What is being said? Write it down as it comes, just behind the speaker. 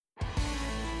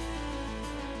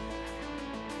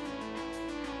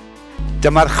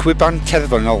Dyma'r chwiban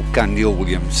terfynol gan Neil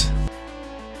Williams.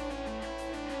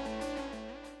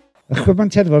 Y chwiban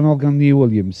terfynol gan Neil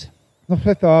Williams.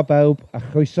 Nofred dda bawb a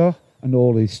chroeso yn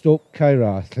ôl i Stoke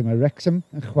Caerhart lle mae Wrecsam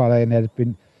yn chwarae yn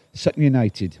erbyn Sutton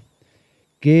United.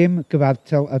 Gêm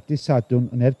gyfartal ar dydd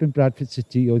Sadwrn yn erbyn Bradford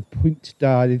City oedd pwynt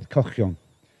da i'r cochion.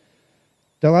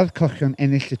 Dyla'r cochion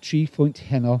ennill y 3 pwynt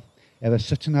heno efo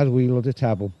Sutton ar waelod y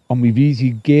tabl, ond mi fydd i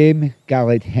gêm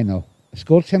galed heno. Y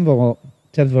sgôr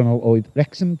terfynol oedd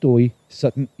Wrecsam 2,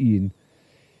 Sutton 1.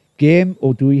 Gêm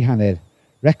o 2 hanner.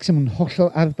 Wrecsam yn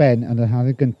hollol ar ben yn y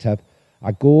hanner gyntaf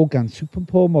a gol gan Sutton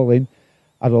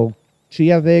ar ôl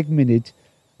 30 munud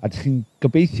a ydych chi'n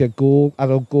gobeithio gol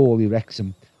ar ôl gol i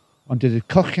Wrecsam. Ond dydy'r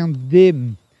cochion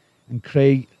ddim yn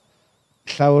creu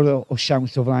llawer o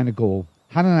siawns o flaen y gol.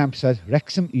 Hanner amser,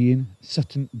 Wrecsam 1,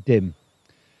 Sutton dim.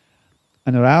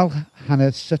 Yn yr ail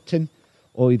hanner Sutton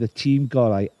oedd y tîm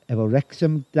gorau, efo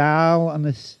Wrecsam dal yn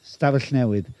y stafell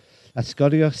newydd, a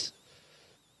sgorio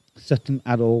Sutton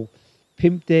ar ôl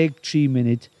 53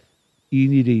 munud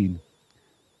 1-1.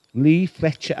 Lee,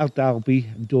 Fletcher a Dalby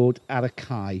yn dod ar y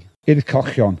cae i'r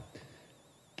cochion.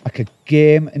 Ac y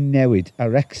gêm yn newid, a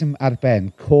Wrecsam ar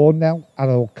ben, cornel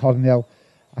ar ôl cornel,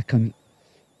 ac yn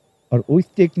o'r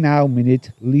 89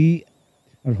 munud, Lee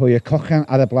yn rhoi y cochion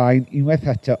ar y blaen unwaith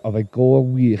eto o fe gol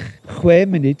wych. 6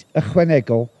 munud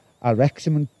ychwanegol a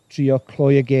Wrecsam yn trio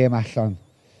cloi y gêm allan,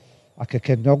 ac y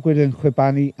cefnogwyr yn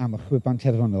chwibanu am y chwiban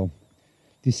terfynol.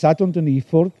 Dydd Sadwrn dyn ni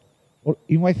ffwrdd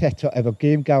unwaith eto efo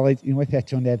gêm galed unwaith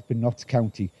eto yn erbyn Notts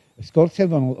County. Y sgôr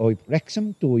terfynol oedd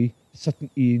Wrecsam 2,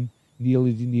 Sutton 1, Neil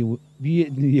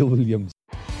Williams.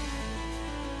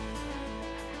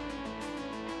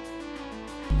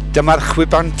 Dyma'r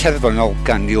chwiban terfynol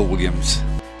gan Neil Williams.